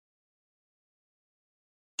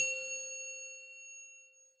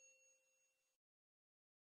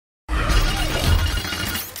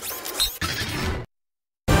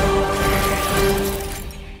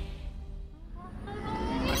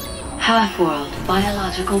Half-World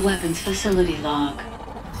Biological Weapons Facility Log.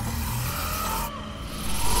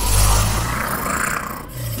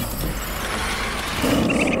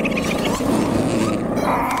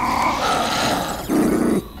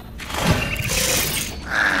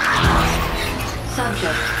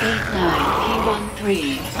 Subject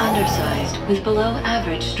 89P13, undersized with below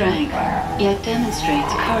average strength, yet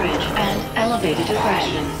demonstrates courage and elevated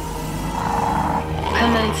aggression.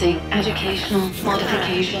 Commencing educational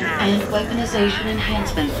modification and weaponization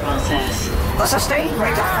enhancement process. The sustained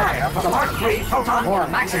rate of fire for the Mark III photon or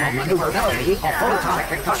maximum maneuverability of photonic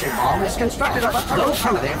concussion bomb is constructed of a low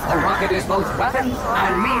primitive. The rocket is both weapon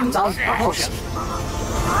and means of propulsion.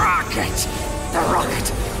 Rocket! The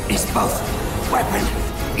rocket is both weapon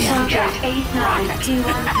and Subject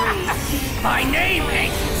 89P13. My name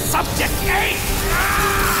ain't Subject 8!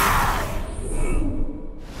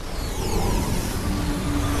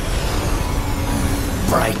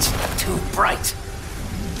 Bright. Too bright.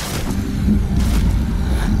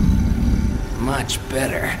 Much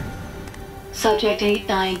better. Subject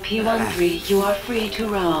 89P13, you are free to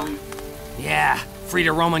roam. Yeah, free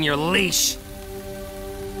to roam on your leash.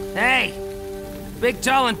 Hey! Big,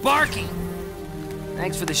 tall, and barky.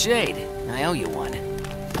 Thanks for the shade. I owe you one.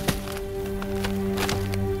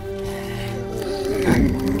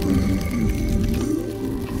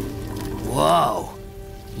 Whoa.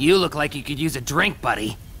 You look like you could use a drink,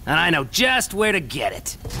 buddy. And I know just where to get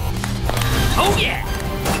it. Oh yeah!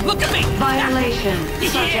 Look at me! Violation. Yeah.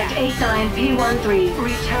 Subject 89P13,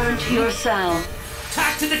 return to your cell.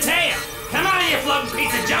 Talk to the tail! Come on, you floating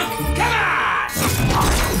piece of junk! Come on!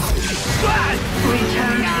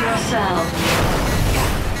 Return to your cell.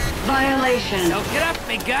 Violation. Soak it up,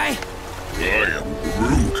 big guy. I am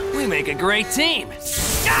Groot. We make a great team.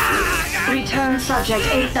 Return subject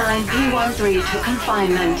 89P13 to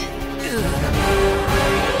confinement.